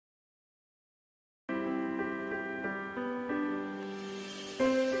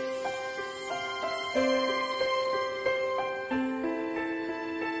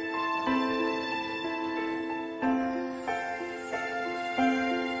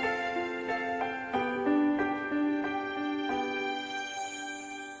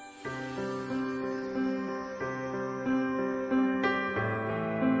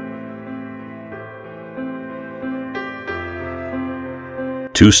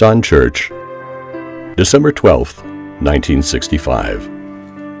Tucson Church, December 12th, 1965.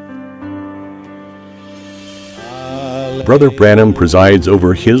 Brother Branham presides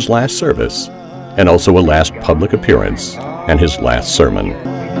over his last service, and also a last public appearance, and his last sermon.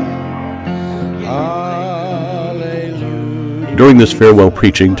 During this farewell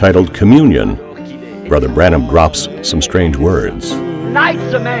preaching titled Communion, Brother Branham drops some strange words.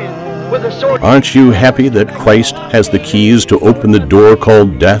 Aren't you happy that Christ has the keys to open the door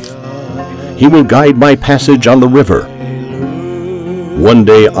called death? He will guide my passage on the river. One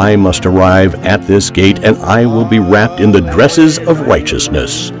day I must arrive at this gate, and I will be wrapped in the dresses of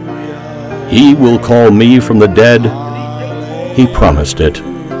righteousness. He will call me from the dead. He promised it,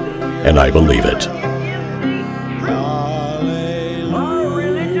 and I believe it.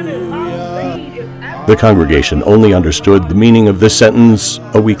 The congregation only understood the meaning of this sentence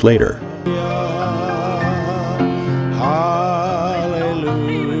a week later.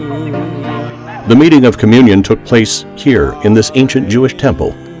 The meeting of communion took place here in this ancient Jewish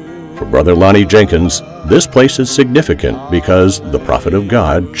temple. For Brother Lonnie Jenkins, this place is significant because the prophet of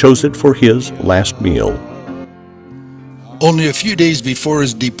God chose it for his last meal. Only a few days before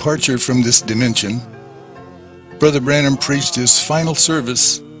his departure from this dimension, Brother Branham preached his final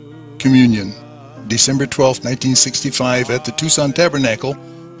service, Communion, December 12, 1965, at the Tucson Tabernacle,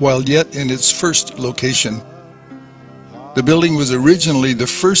 while yet in its first location. The building was originally the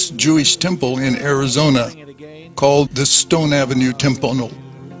first Jewish temple in Arizona, called the Stone Avenue Temple,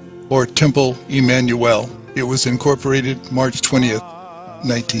 or Temple Emmanuel. It was incorporated March 20th,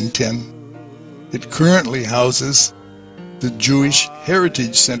 1910. It currently houses the Jewish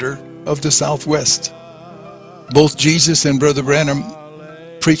Heritage Center of the Southwest. Both Jesus and Brother Branham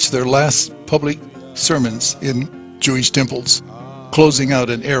preached their last public sermons in Jewish temples, closing out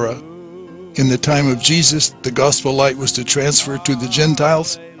an era. In the time of Jesus, the gospel light was to transfer to the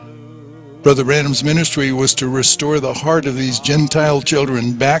Gentiles. Brother Branham's ministry was to restore the heart of these Gentile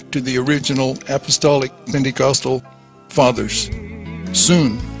children back to the original apostolic Pentecostal fathers.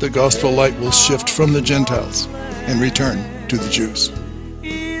 Soon, the gospel light will shift from the Gentiles and return to the Jews.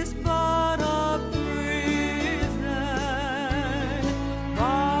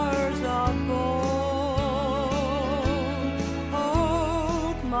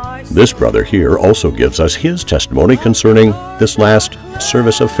 This brother here also gives us his testimony concerning this last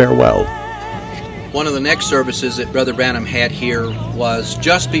service of farewell. One of the next services that Brother Branham had here was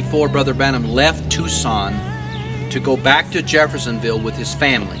just before Brother Branham left Tucson to go back to Jeffersonville with his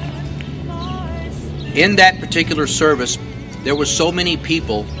family. In that particular service, there were so many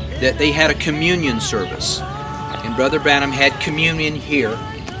people that they had a communion service. And Brother Branham had communion here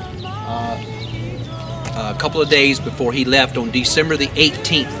a couple of days before he left on December the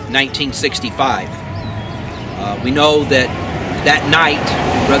 18th, 1965. We know that that night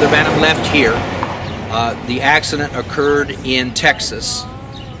Brother Branham left here. The accident occurred in Texas,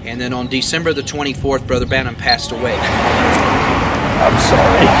 and then on December the 24th, Brother Branham passed away. I'm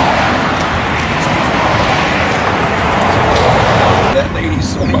sorry. That lady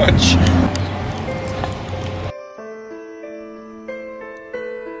so much.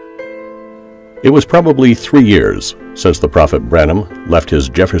 It was probably 3 years since the prophet Branham left his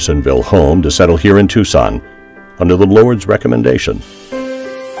Jeffersonville home to settle here in Tucson under the Lord's recommendation.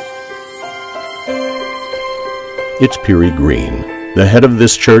 It's Peary Green, the head of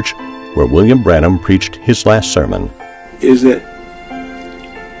this church where William Branham preached his last sermon. Is that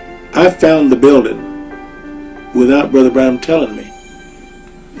I found the building without Brother Branham telling me.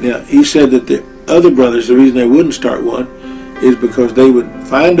 Now, he said that the other brothers, the reason they wouldn't start one is because they would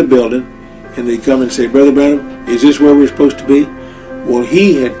find a building and they'd come and say, Brother Branham, is this where we're supposed to be? Well,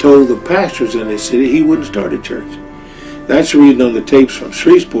 he had told the pastors in this city he wouldn't start a church. That's the reason on the tapes from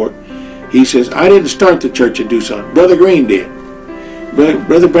Shreveport, he says, I didn't start the church in Tucson. Brother Green did.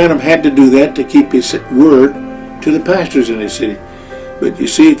 Brother Branham had to do that to keep his word to the pastors in his city. But you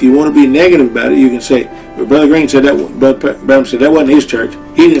see, if you want to be negative about it, you can say, well, Brother Green said that, Brother Branham said that wasn't his church.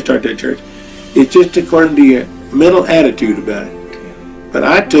 He didn't start that church. It's just according to your mental attitude about it. But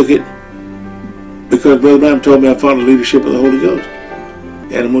I took it because Brother Branham told me I followed the leadership of the Holy Ghost.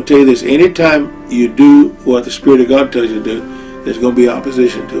 And I'm going to tell you this, anytime you do what the Spirit of God tells you to do, there's going to be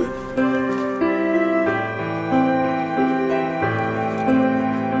opposition to it.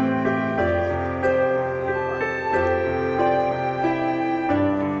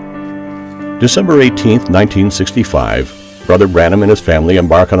 December 18th, 1965, Brother Branham and his family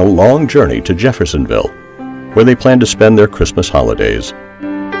embark on a long journey to Jeffersonville, where they plan to spend their Christmas holidays.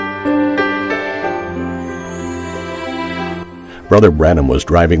 Brother Branham was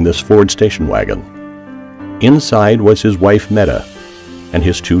driving this Ford station wagon. Inside was his wife Meta, and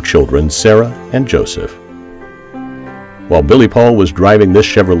his 2 children, Sarah and Joseph, while Billy Paul was driving this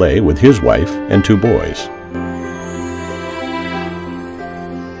Chevrolet with his wife and 2 boys.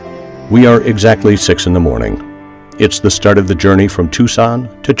 We are exactly 6 in the morning. It's the start of the journey from Tucson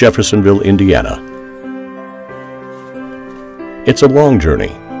to Jeffersonville, Indiana. It's a long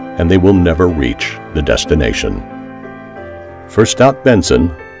journey, and they will never reach the destination. First stop, Benson,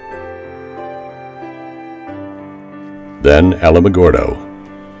 then Alamogordo.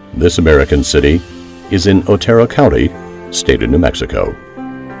 This American city is in Otero County, state of New Mexico.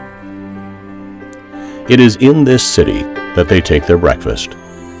 It is in this city that they take their breakfast,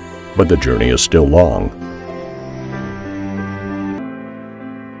 but the journey is still long.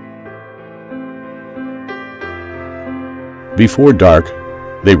 Before dark,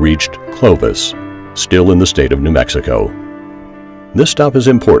 they reached Clovis, still in the state of New Mexico. This stop is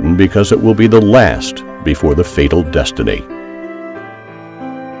important because it will be the last before the fatal destiny.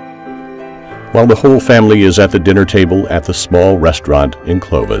 While the whole family is at the dinner table at the small restaurant in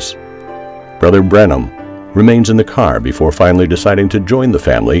Clovis, Brother Branham remains in the car before finally deciding to join the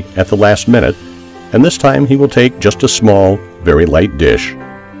family at the last minute, and this time he will take just a small, very light dish,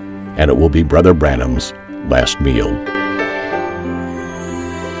 and it will be Brother Branham's last meal.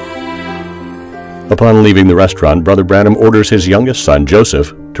 Upon leaving the restaurant, Brother Branham orders his youngest son,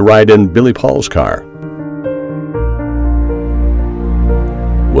 Joseph, to ride in Billy Paul's car.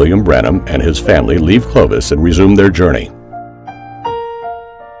 William Branham and his family leave Clovis and resume their journey.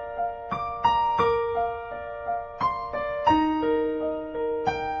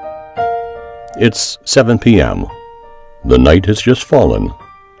 It's 7 p.m. The night has just fallen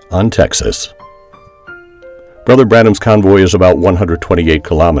on Texas. Brother Branham's convoy is about 128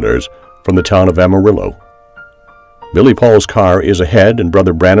 kilometers from the town of Amarillo. Billy Paul's car is ahead and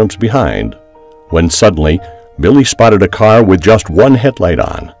Brother Branham's behind, when suddenly Billy spotted a car with just one headlight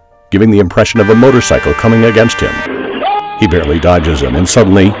on, giving the impression of a motorcycle coming against him. He barely dodges him, and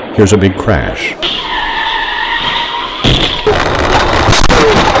suddenly here's a big crash.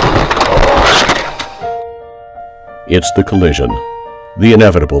 It's the collision. The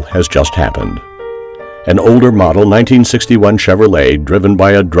inevitable has just happened. An older model 1961 Chevrolet, driven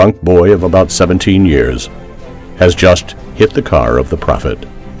by a drunk boy of about 17 years, has just hit the car of the prophet.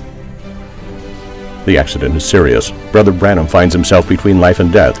 The accident is serious. Brother Branham finds himself between life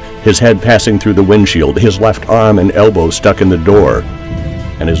and death, his head passing through the windshield, his left arm and elbow stuck in the door,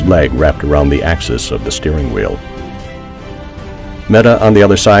 and his leg wrapped around the axis of the steering wheel. Meta, on the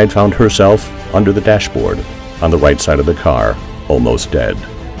other side, found herself under the dashboard, on the right side of the car, almost dead.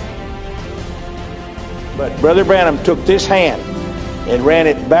 But Brother Branham took this hand and ran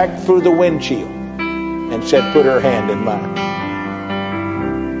it back through the windshield and said, "Put her hand in mine."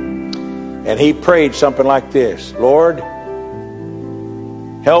 And he prayed something like this: "Lord,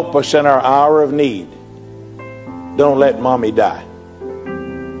 help us in our hour of need. Don't let Mommy die."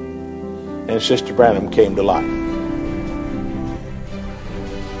 And Sister Branham came to life.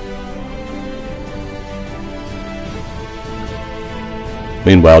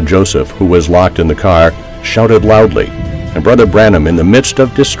 Meanwhile, Joseph, who was locked in the car, shouted loudly, and Brother Branham, in the midst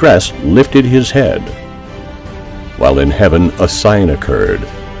of distress, lifted his head. While in heaven, a sign occurred,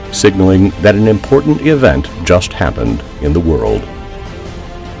 signaling that an important event just happened in the world.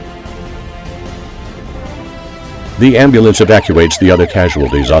 The ambulance evacuates the other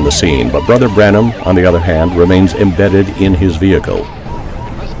casualties on the scene, but Brother Branham, on the other hand, remains embedded in his vehicle.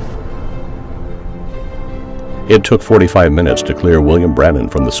 It took 45 minutes to clear William Branham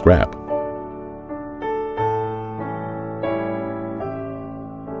from the scrap.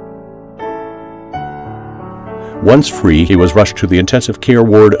 Once free, he was rushed to the intensive care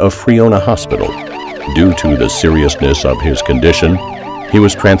ward of Friona Hospital. Due to the seriousness of his condition, he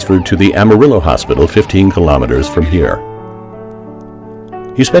was transferred to the Amarillo Hospital 15 kilometers from here.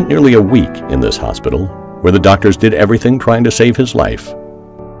 He spent nearly a week in this hospital, where the doctors did everything trying to save his life.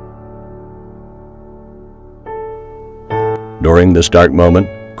 During this dark moment,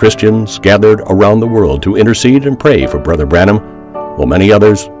 Christians gathered around the world to intercede and pray for Brother Branham, while many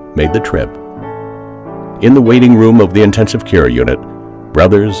others made the trip. In the waiting room of the intensive care unit,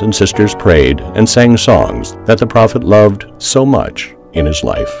 brothers and sisters prayed and sang songs that the prophet loved so much in his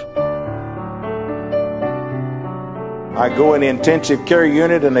life. I go in the intensive care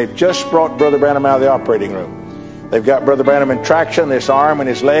unit and they've just brought Brother Branham out of the operating room. They've got Brother Branham in traction, this arm and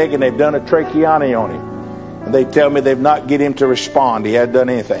his leg, and they've done a tracheotomy on him. And they tell me they've not get him to respond. He hadn't done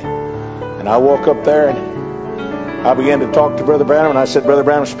anything. And I woke up there and I began to talk to Brother Branham, and I said, "Brother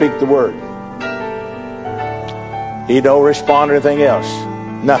Branham, speak the word." He don't respond to anything else.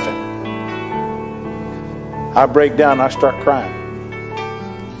 Nothing. I break down and I start crying.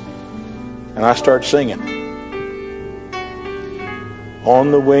 And I start singing.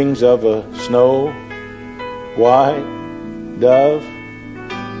 On the wings of a snow white dove,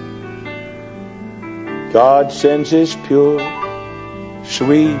 God sends His pure,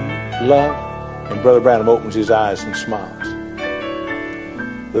 sweet love. And Brother Branham opens his eyes and smiles.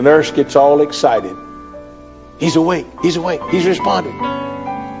 The nurse gets all excited. He's awake, he's awake, he's responding.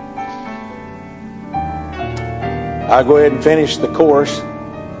 I go ahead and finish the course,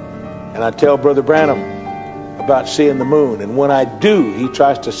 and I tell Brother Branham about seeing the moon. And when I do, he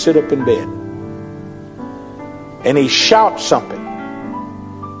tries to sit up in bed. And he shouts something.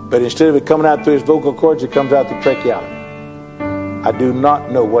 But instead of it coming out through his vocal cords, it comes out through tracheotomy. I do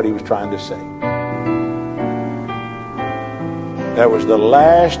not know what he was trying to say. That was the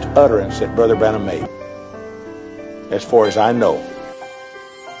last utterance that Brother Branham made, as far as I know.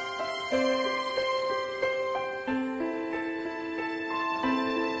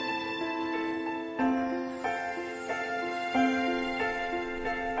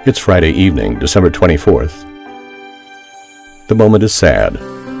 It's Friday evening, December 24th. The moment is sad.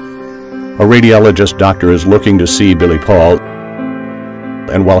 A radiologist doctor is looking to see Billy Paul,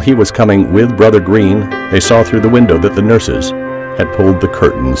 and while he was coming with Brother Green, they saw through the window that the nurses had pulled the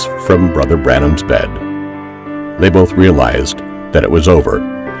curtains from Brother Branham's bed. They both realized that it was over.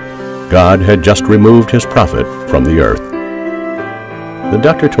 God had just removed his prophet from the earth. The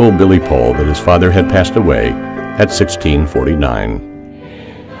doctor told Billy Paul that his father had passed away at 1649.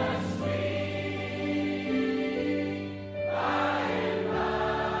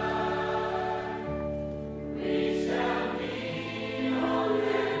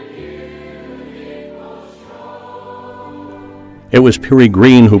 It was Peary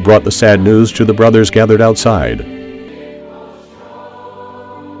Green who brought the sad news to the brothers gathered outside.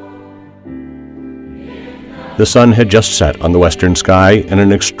 The sun had just set on the western sky, and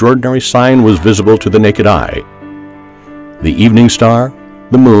an extraordinary sign was visible to the naked eye. The evening star,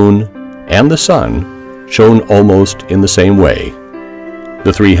 the moon, and the sun shone almost in the same way.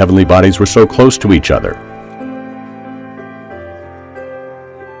 The three heavenly bodies were so close to each other.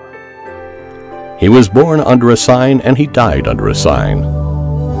 He was born under a sign, and he died under a sign.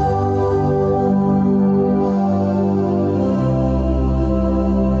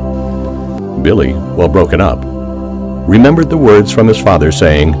 Billy, while broken up, remembered the words from his father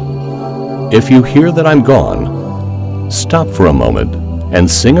saying, "If you hear that I'm gone, stop for a moment and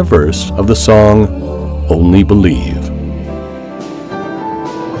sing a verse of the song, 'Only Believe.'"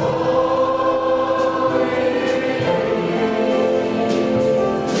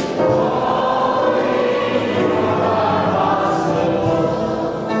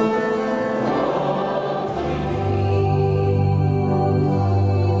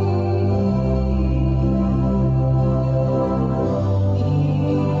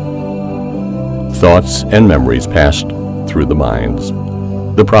 Thoughts and memories passed through the minds.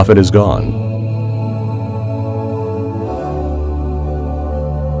 The prophet is gone.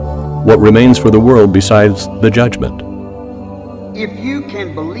 What remains for the world besides the judgment? If you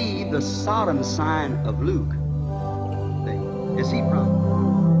can believe the Sodom sign of Luke, is he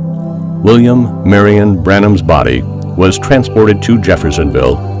from? William Marrion Branham's body was transported to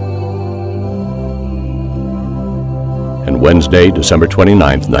Jeffersonville, and Wednesday, December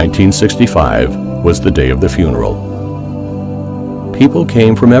 29th, 1965, was the day of the funeral. People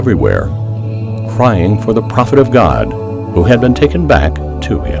came from everywhere, crying for the prophet of God who had been taken back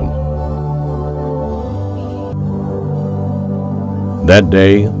to him. That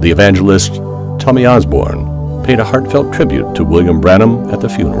day, the evangelist Tommy Osborne paid a heartfelt tribute to William Branham at the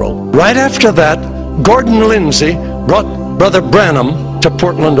funeral. Right after that, Gordon Lindsay brought Brother Branham to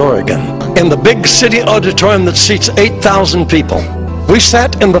Portland, Oregon, in the big city auditorium that seats 8,000 people. We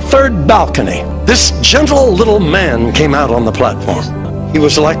sat in the third balcony. This gentle little man came out on the platform. He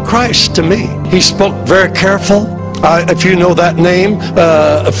was like Christ to me. He spoke very careful. If you know that name,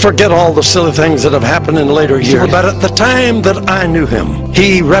 forget all the silly things that have happened in later years. But at the time that I knew him,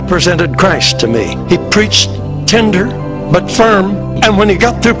 he represented Christ to me. He preached tender but firm, and when he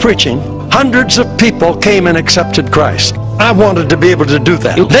got through preaching, hundreds of people came and accepted Christ. I wanted to be able to do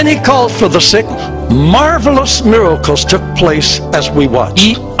that. Then he called for the sick. Marvelous miracles took place as we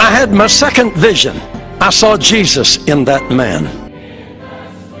watched. I had my second vision. I saw Jesus in that man.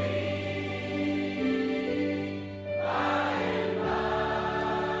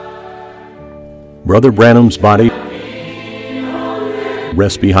 Brother Branham's body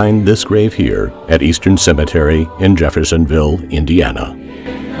rests behind this grave here at Eastern Cemetery in Jeffersonville, Indiana.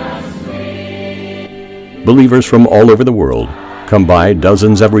 Believers from all over the world come by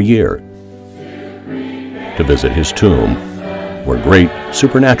dozens every year to visit his tomb where great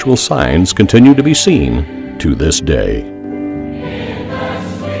supernatural signs continue to be seen to this day.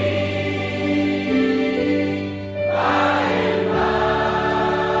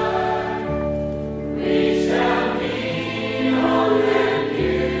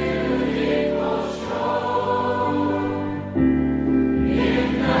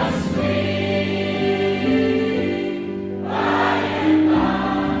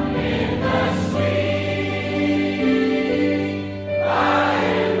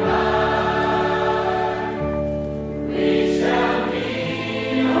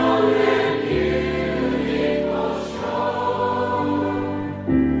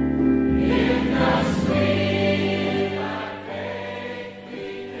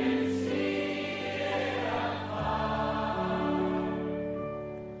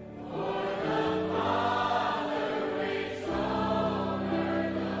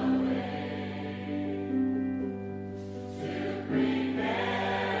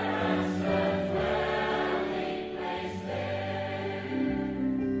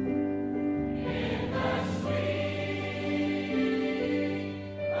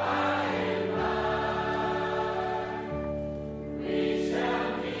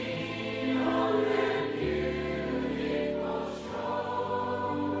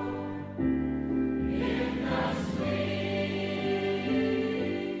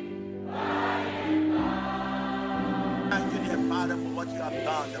 Father, for what you have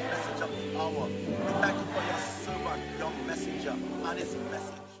done, the message of the hour. We thank you for your